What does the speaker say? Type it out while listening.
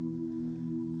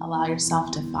allow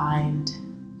yourself to find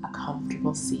a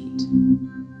comfortable seat.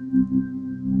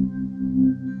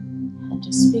 And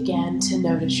just begin to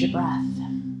notice your breath.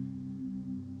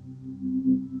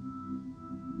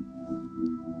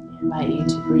 I invite you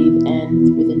to breathe in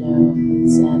through the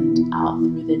nose and out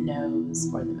through the nose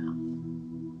or the mouth.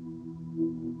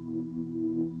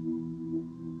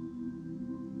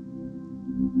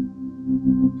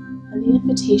 And the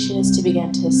invitation is to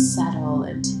begin to settle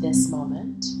into this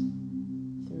moment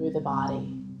through the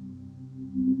body.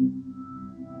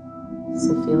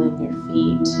 So feeling your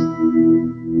feet,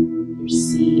 your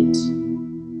seat,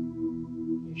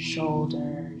 your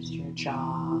shoulders, your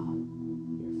jaw,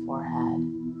 your forehead.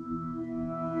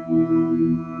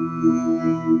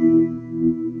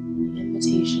 The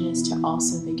invitation is to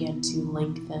also begin to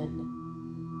lengthen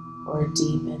or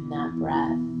deepen that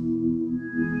breath.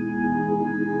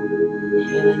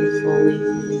 Inhaling fully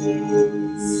through the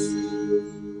nose.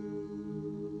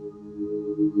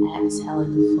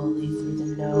 Exhaling fully through the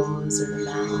nose or the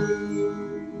mouth.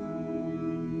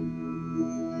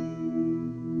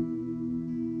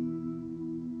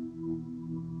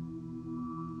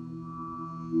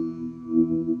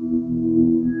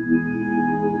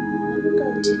 And we're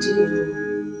going to do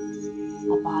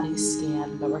a body scan,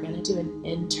 but we're going to do an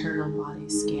internal body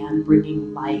scan,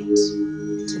 bringing light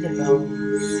to the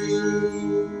bones.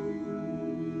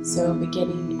 So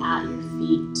beginning at your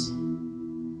feet,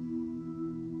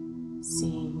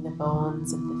 seeing the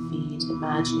bones of the feet,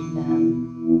 imagining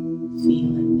them,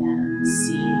 feeling them,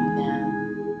 seeing them,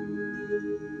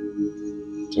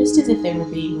 just as if they were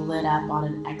being lit up on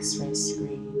an X-ray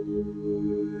screen.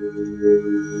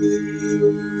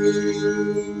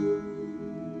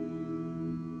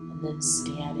 And then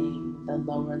scanning the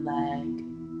lower leg,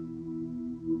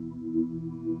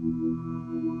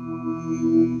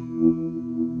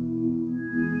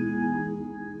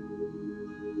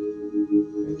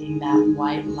 bringing that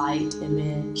white light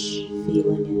image,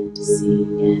 feeling it,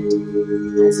 seeing it,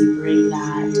 as you bring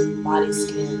that body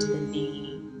scan to the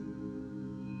knee,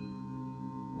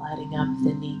 lighting up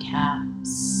the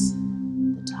kneecaps,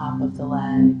 the top of the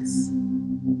legs.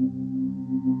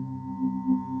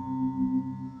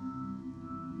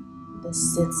 The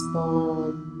sits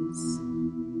bones,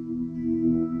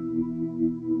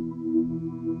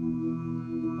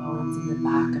 the bones in the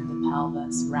back of the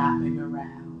pelvis wrapping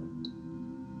around,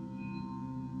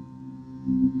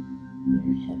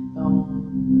 your hip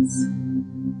bones,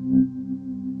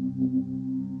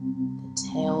 the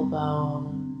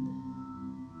tailbone,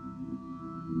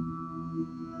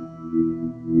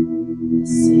 the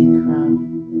sacrum,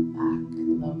 the back,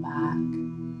 low back,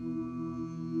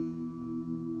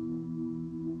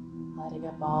 lighting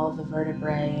up all the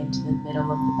vertebrae into the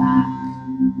middle of the back,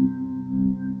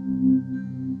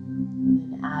 and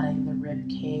then adding the rib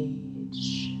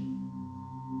cage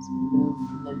as we move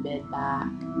from the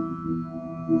mid-back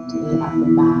to the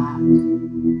upper back,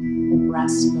 the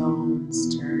breastbone,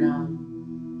 sternum,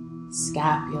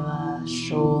 scapula,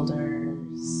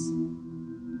 shoulders,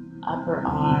 upper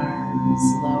arms,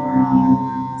 lower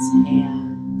arms,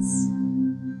 hands.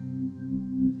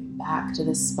 Moving back to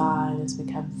the spine as we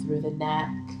come through the neck,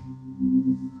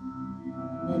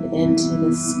 and then into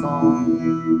the skull.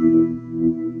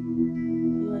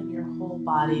 Feeling your whole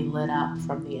body lit up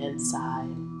from the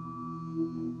inside.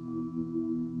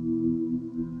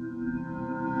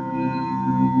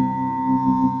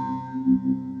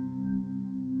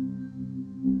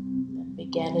 And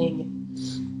beginning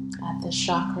at the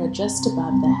chakra just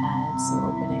above the head, so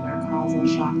opening our causal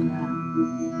chakra,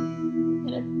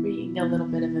 and bringing a little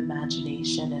bit of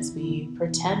imagination as we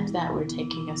pretend that we're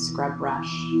taking a scrub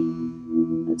brush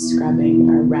and scrubbing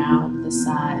around the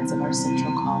sides of our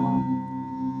central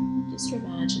column. Just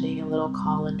imagining a little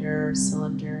colander or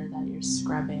cylinder that you're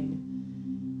scrubbing.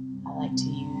 I like to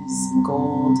use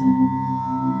gold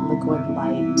liquid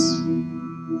light.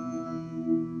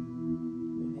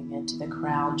 Moving into the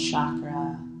crown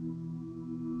chakra.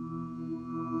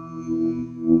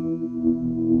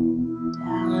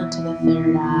 Down to the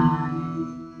third eye,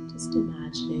 just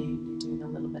imagining you're doing a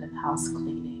little bit of house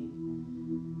cleaning.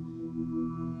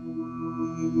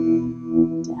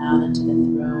 Down into the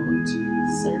throat,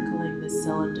 circling the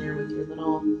cylinder with your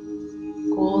little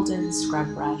golden scrub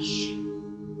brush. Down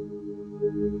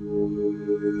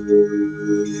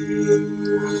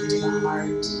into the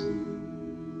heart.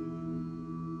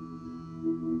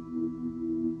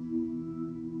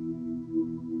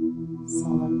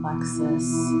 Solar plexus.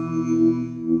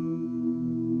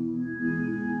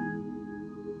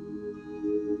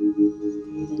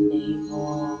 Through the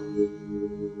navel,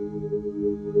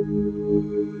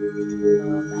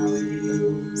 lower belly, the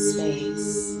womb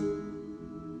space,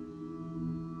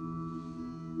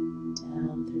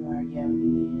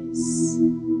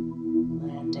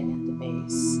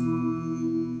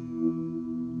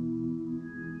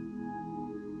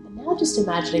 just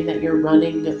imagining that you're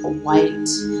running a white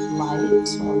light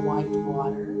or white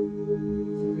water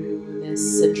through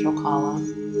this central column.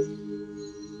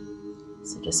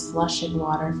 So just flushing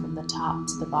water from the top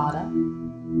to the bottom.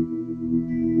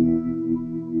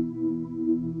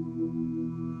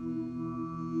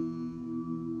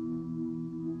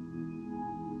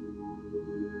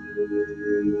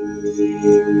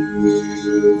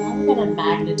 Now we're going to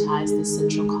magnetize the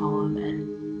central column and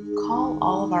call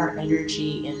all of our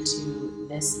energy into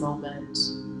this moment,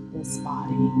 this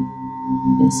body,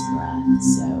 this breath.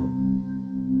 So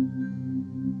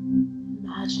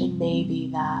imagining maybe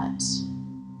that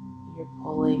you're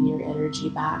pulling your energy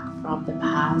back from the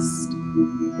past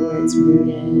where it's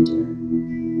rooted, or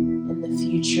in the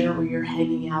future where you're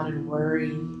hanging out in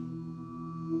worry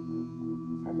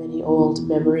from any old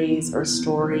memories or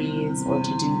stories or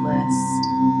to-do list.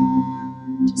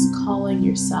 Just calling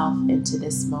yourself into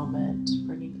this moment,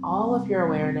 bringing all of your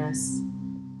awareness,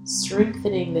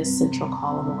 strengthening this central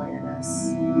column awareness,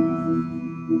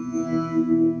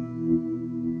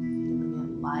 feeling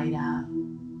it light up.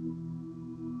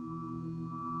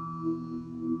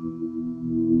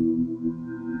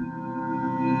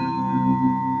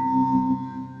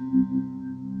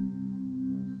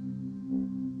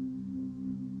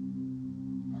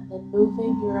 And then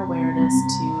moving your awareness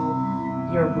to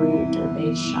your root or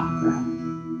base chakra.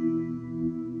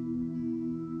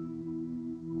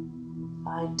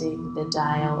 Finding the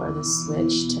dial or the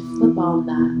switch to flip on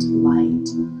that light.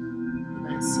 You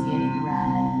might see it in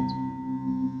red.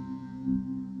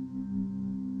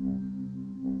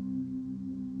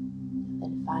 And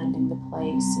then finding the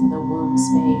place in the womb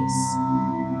space,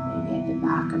 maybe at the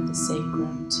back of the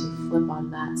sacrum, to flip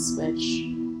on that switch,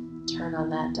 turn on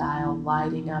that dial,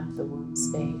 lighting up the womb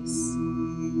space.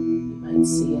 You might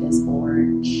see it as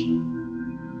orange.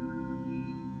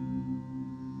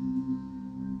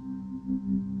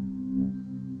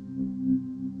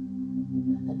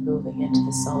 Moving into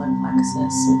the solar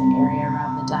plexus or the area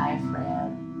around the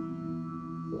diaphragm,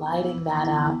 lighting that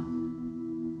up.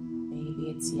 Maybe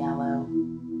it's yellow.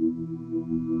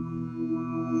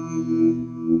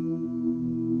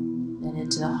 Then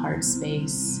into the heart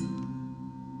space,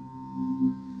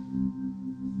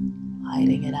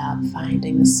 lighting it up,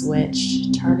 finding the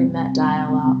switch, turning that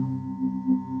dial up.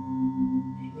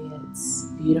 Maybe it's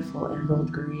beautiful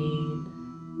emerald green.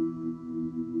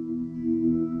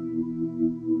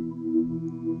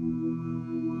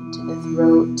 The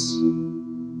throat,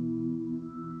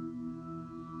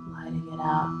 lighting it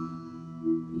up,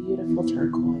 beautiful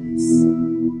turquoise,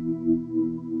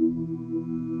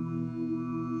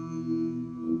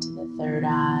 into the third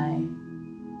eye,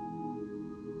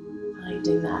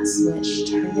 finding that switch,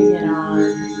 turning it on,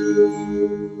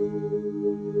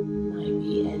 might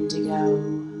be indigo,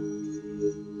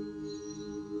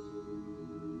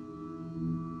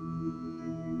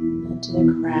 into the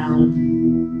crown,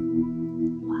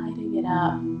 lighting it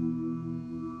up.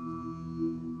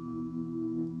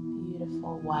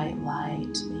 Beautiful white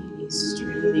light, maybe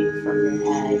streaming from your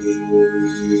head.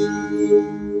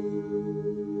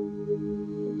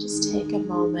 And just take a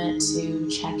moment to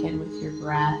check in with your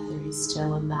breath. Are you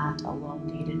still in that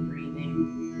elongated breathing?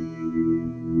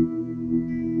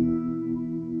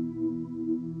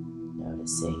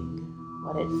 Noticing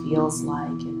what it feels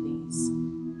like in these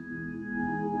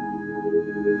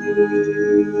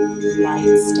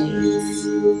light states.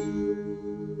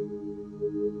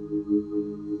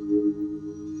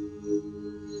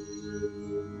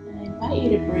 And I invite you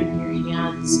to bring your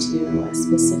hands to a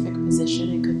specific position.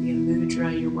 It could be a mudra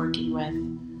you're working with,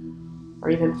 or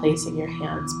even placing your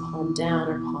hands palm down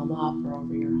or palm up or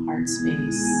over your heart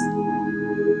space.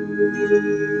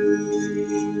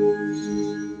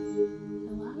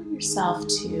 Allowing yourself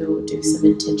to do some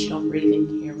intentional breathing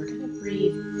here. We're going to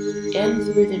breathe in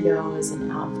through the nose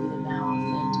and out through the mouth,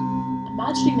 and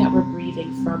imagining that we're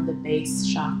breathing from the base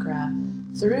chakra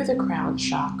through the crown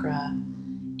chakra,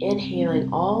 inhaling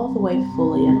all the way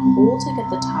fully and holding at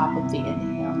the top of the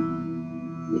inhale,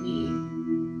 really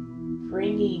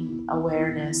bringing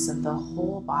awareness of the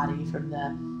whole body from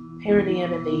the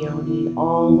perineum and the yoni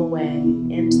all the way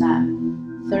into that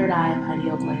third eye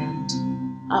pineal gland,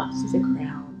 up through the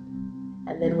crown.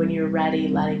 And then when you're ready,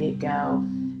 letting it go,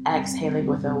 exhaling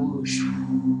with a whoosh.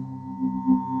 I'm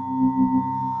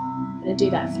going to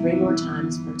do that 3 more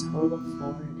times for a total of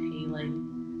 4. Inhaling,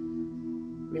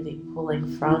 really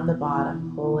pulling from the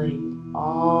bottom, pulling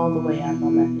all the way up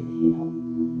on that inhale.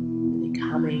 Really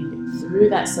coming through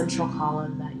that central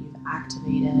column that you've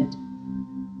activated,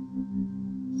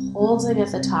 holding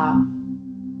at the top,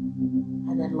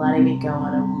 and then letting it go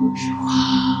on a whoosh.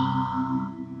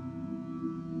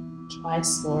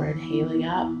 Twice more, inhaling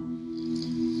up.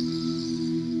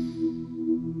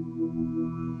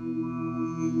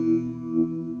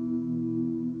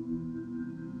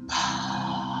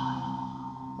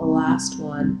 The last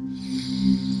one.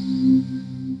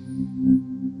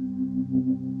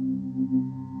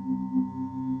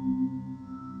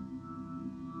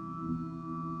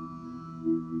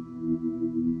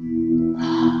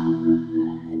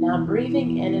 And now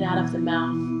breathing in and out of the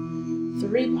mouth.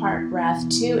 3-part breath,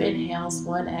 2 inhales,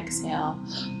 1 exhale.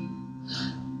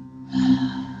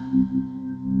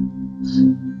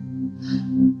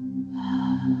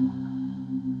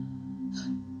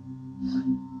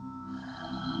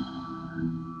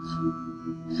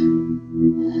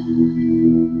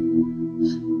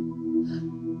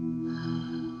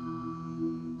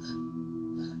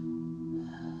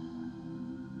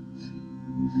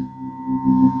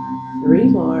 Three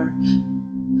more.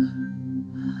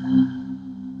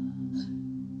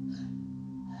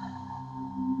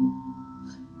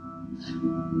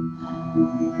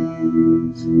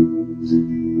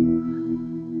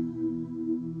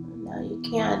 Now you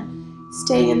can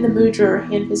stay in the mudra or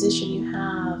hand position you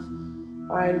have,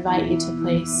 or I invite you to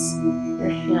place your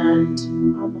hand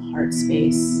on the heart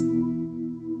space.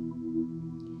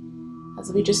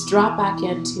 As we just drop back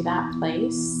into that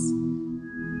place,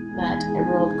 that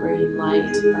emerald green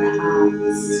light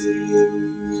perhaps,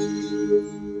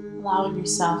 allowing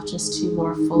yourself just to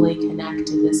more fully connect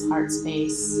in this heart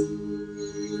space.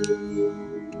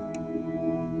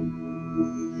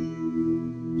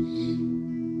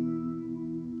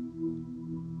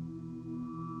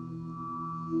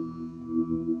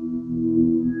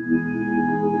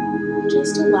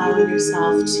 Just allowing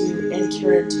yourself to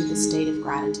enter into the state of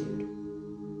gratitude.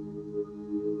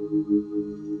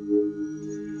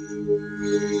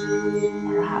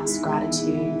 Perhaps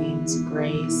gratitude means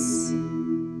grace,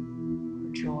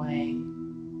 or joy,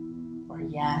 or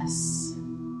yes.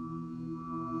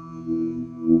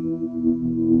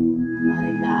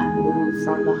 Letting that move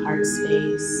from the heart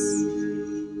space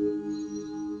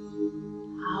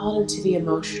out into the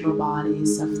emotional body,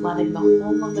 so flooding the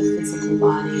whole of the physical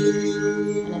body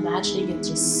and imagining it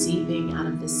just seeping out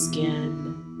of the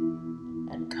skin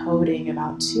and coating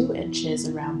about 2 inches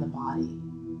around the body.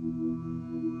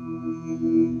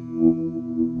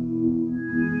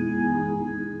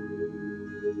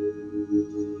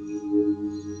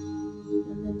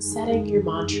 And then setting your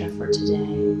mantra for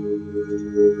today,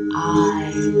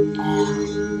 I am.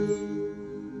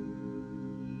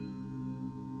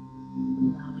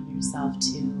 Allowing yourself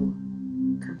to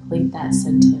complete that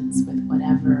sentence with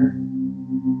whatever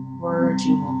word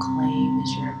you will claim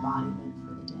as your embodiment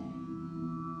for the day.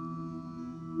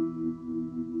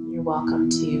 You're welcome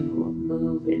to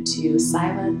move into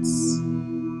silence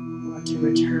or to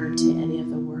return to any of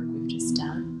the work we've just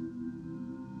done.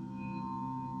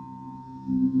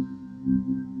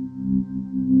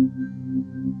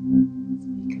 As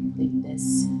we complete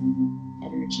this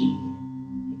energy